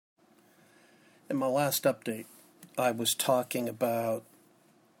In my last update, I was talking about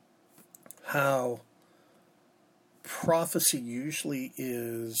how prophecy usually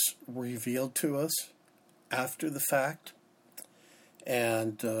is revealed to us after the fact.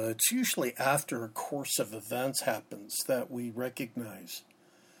 And it's usually after a course of events happens that we recognize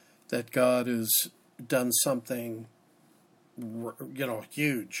that God has done something,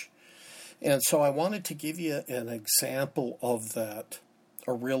 huge. And so I wanted to give you an example of that,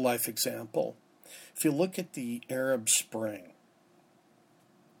 a real life example. If you look at the Arab Spring,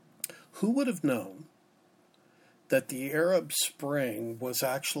 who would have known that the Arab Spring was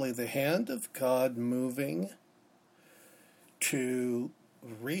actually the hand of God moving to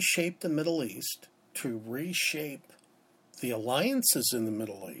reshape the Middle East, to reshape the alliances in the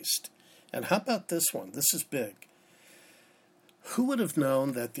Middle East? And how about this one? This is big. Who would have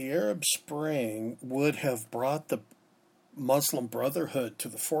known that the Arab Spring would have brought the Muslim Brotherhood to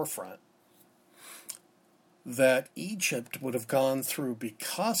the forefront? That Egypt would have gone through,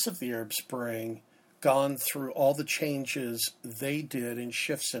 because of the Arab Spring, gone through all the changes they did and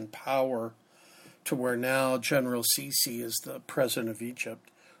shifts in power to where now General Sisi is the president of Egypt,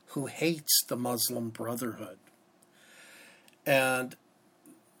 who hates the Muslim Brotherhood. And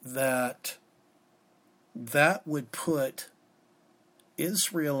that would put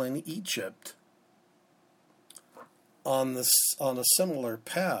Israel and Egypt on a similar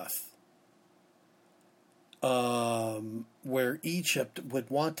path, where Egypt would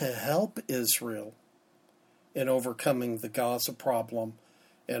want to help Israel in overcoming the Gaza problem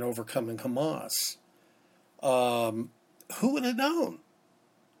and overcoming Hamas. Who would have known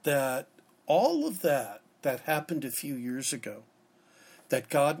that all of that happened a few years ago, that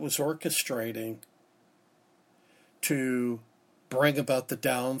God was orchestrating to bring about the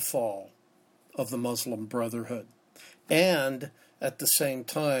downfall of the Muslim Brotherhood, and at the same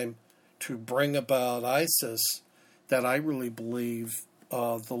time to bring about ISIS, that I really believe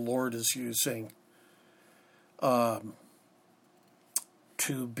the Lord is using to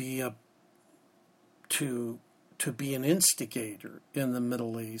be an instigator in the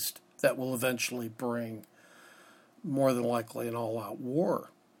Middle East that will eventually bring, more than likely, an all-out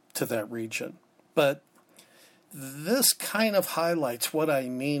war to that region. But this kind of highlights what I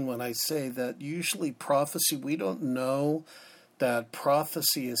mean when I say that usually prophecy, we don't know that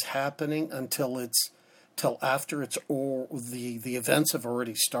prophecy is happening until after the events have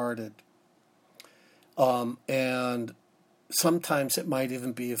already started. And sometimes it might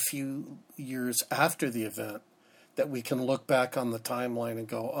even be a few years after the event that we can look back on the timeline and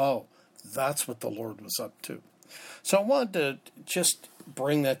go, oh, that's what the Lord was up to. So I wanted to just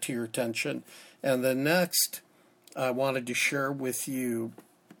bring that to your attention. And the next, I wanted to share with you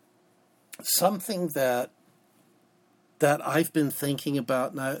something that I've been thinking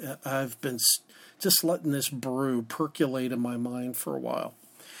about, and I've been just letting this brew percolate in my mind for a while.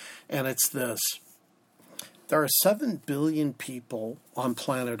 And it's this. There are 7 billion people on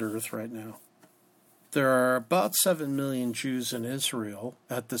planet Earth right now. There are about 7 million Jews in Israel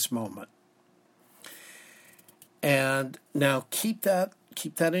at this moment. And now keep that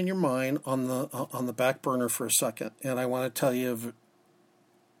in your mind on the back burner for a second. And I want to tell you of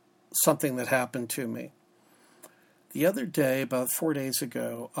something that happened to me. The other day, about 4 days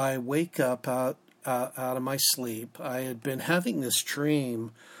ago, I wake up out of my sleep. I had been having this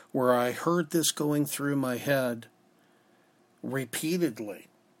dream where I heard this going through my head repeatedly.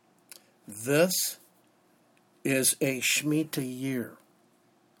 This is a Shemitah year.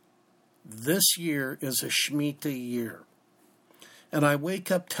 This year is a Shemitah year. And I wake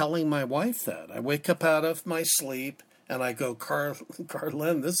up telling my wife that. I wake up out of my sleep and I go,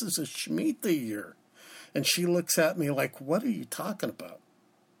 Carlin, this is a Shemitah year. And she looks at me like, what are you talking about?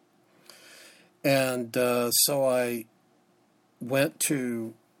 And so I went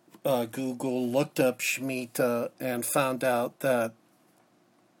to Google, looked up Shemitah, and found out that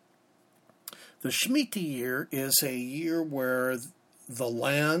the Shemitah year is a year where the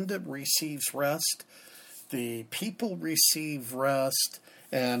land receives rest, the people receive rest,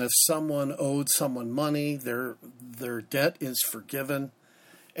 and if someone owed someone money, their debt is forgiven.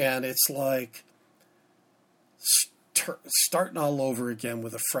 And it's like starting all over again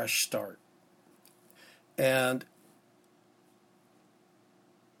with a fresh start. And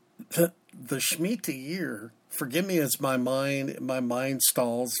the Shemitah year, forgive me as my mind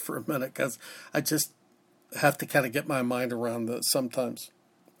stalls for a minute, because I just have to kind of get my mind around this sometimes.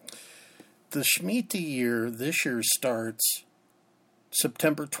 The Shemitah year this year starts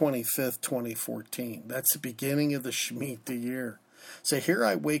September 25th, 2014. That's the beginning of the Shemitah year. So here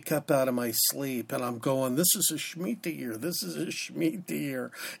I wake up out of my sleep and I'm going, this is a Shemitah year. This is a Shemitah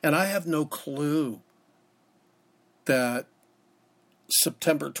year. And I have no clue that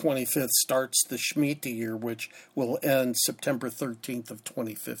September 25th starts the Shemitah year, which will end September 13th of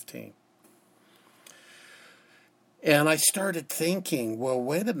 2015. And I started thinking, well,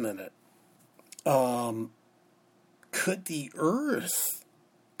 wait a minute. Could the earth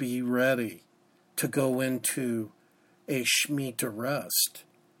be ready to go into a Shemitah rest?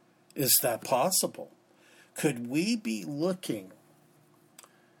 Is that possible? Could we be looking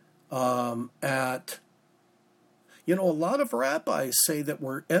at, a lot of rabbis say that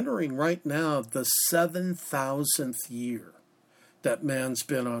we're entering right now the 7,000th year that man's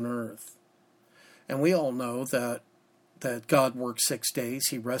been on earth. And we all know that God worked 6 days,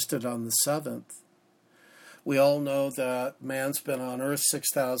 he rested on the seventh. We all know that man's been on earth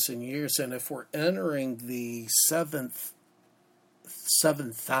 6,000 years, and if we're entering the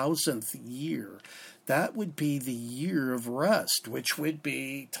 7,000th year, that would be the year of rest, which would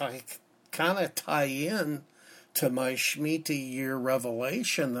be kind of tie in to my Shemitah year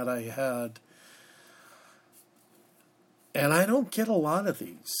revelation that I had. And I don't get a lot of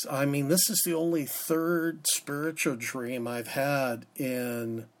these. I mean, this is the only third spiritual dream I've had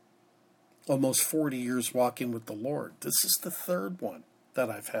in almost 40 years walking with the Lord. This is the third one that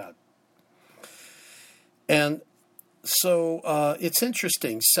I've had. And so it's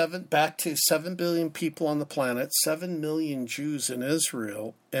interesting. Back to 7 billion people on the planet, 7 million Jews in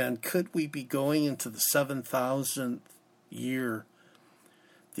Israel, and could we be going into the 7,000th year,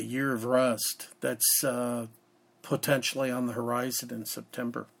 the year of rest, that's potentially on the horizon in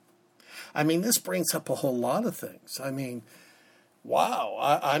September? I mean, this brings up a whole lot of things. I mean, wow,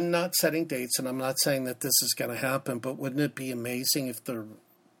 I'm not setting dates, and I'm not saying that this is going to happen, but wouldn't it be amazing if the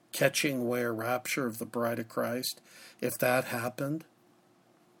catching away or rapture of the bride of Christ, if that happened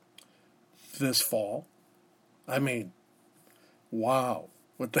this fall? I mean, wow,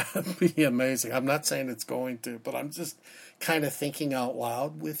 would that be amazing? I'm not saying it's going to, but I'm just kind of thinking out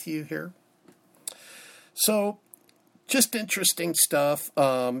loud with you here. So, just interesting stuff.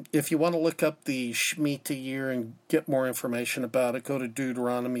 If you want to look up the Shemitah year and get more information about it, go to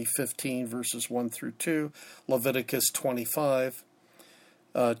Deuteronomy 15, verses 1 through 2, Leviticus 25,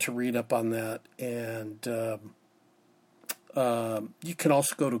 to read up on that. And you can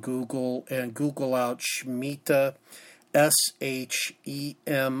also go to Google and Google out Shemitah, Shemitah,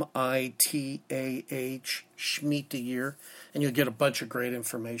 Shemitah year, and you'll get a bunch of great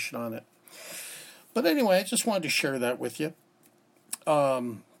information on it. But anyway, I just wanted to share that with you.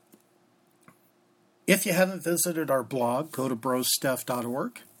 If you haven't visited our blog, go to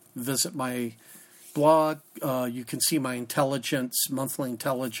brosstuff.org. Visit my blog. You can see my monthly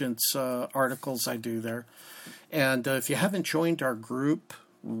intelligence articles I do there. And if you haven't joined our group,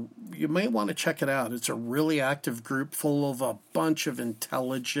 you may want to check it out. It's a really active group full of a bunch of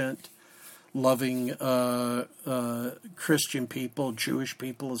intelligent, loving Christian people, Jewish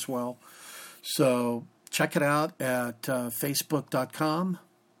people as well. So check it out at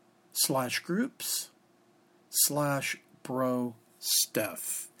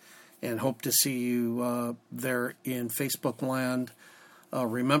facebook.com/groups/brosteph, and hope to see you there in Facebook land.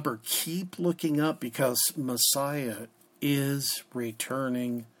 Remember, keep looking up because Messiah is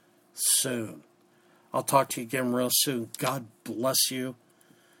returning soon. I'll talk to you again real soon. God bless you,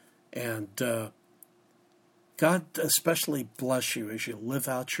 and God especially bless you as you live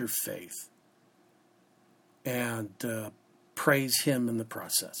out your faith. And praise him in the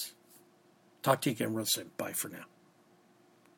process. Talk to you again real soon. Bye for now.